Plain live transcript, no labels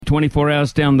24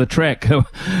 hours down the track.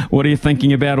 What are you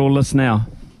thinking about all this now?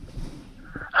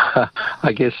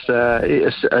 I guess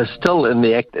still in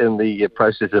the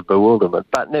process of bewilderment,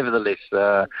 but nevertheless,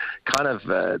 the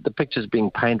picture's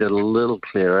being painted a little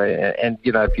clearer. And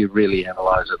if you really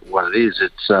analyse it, what it is,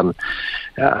 it's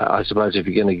I suppose if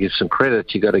you're going to give some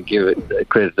credit, you got to give it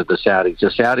credit to the Saudis. The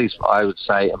Saudis, I would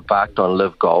say, embarked on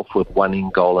LIV Golf with one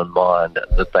end goal in mind,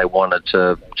 that they wanted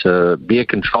to be a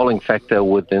controlling factor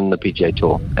within the PGA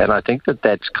Tour, and I think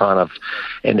that's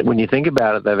and when you think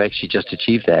about it, they've actually just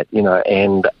achieved that,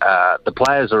 and the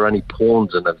players are only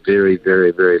pawns in a very,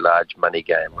 very, very large money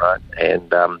game, right?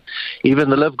 And even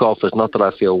the LIV golfers, not that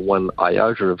I feel one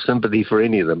iota of sympathy for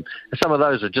any of them, some of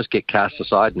those would just get cast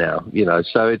aside now,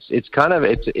 So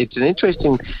it's an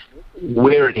interesting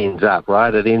where it ends up,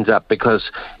 right? It ends up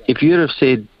because if you'd have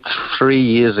said 3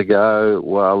 years ago,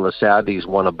 well, the Saudis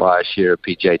want to buy a share of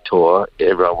PGA Tour,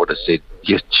 everyone would have said,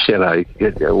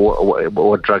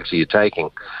 what drugs are you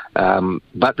taking?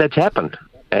 But that's happened.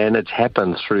 And it's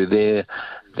happened through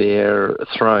they're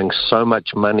throwing so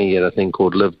much money at a thing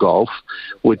called LIV Golf,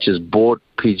 which has brought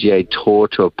PGA Tour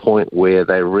to a point where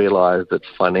they realise that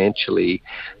financially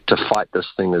to fight this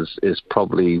thing is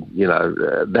probably,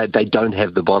 they don't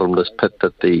have the bottomless pit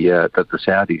that the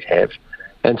Saudis have.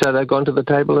 And so they've gone to the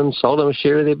table and sold them a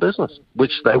share of their business,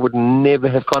 which they would never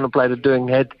have contemplated doing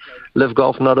had LIV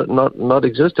Golf not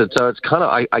existed. So it's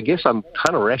I guess I'm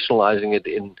kind of rationalising it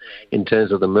in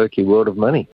terms of the murky world of money.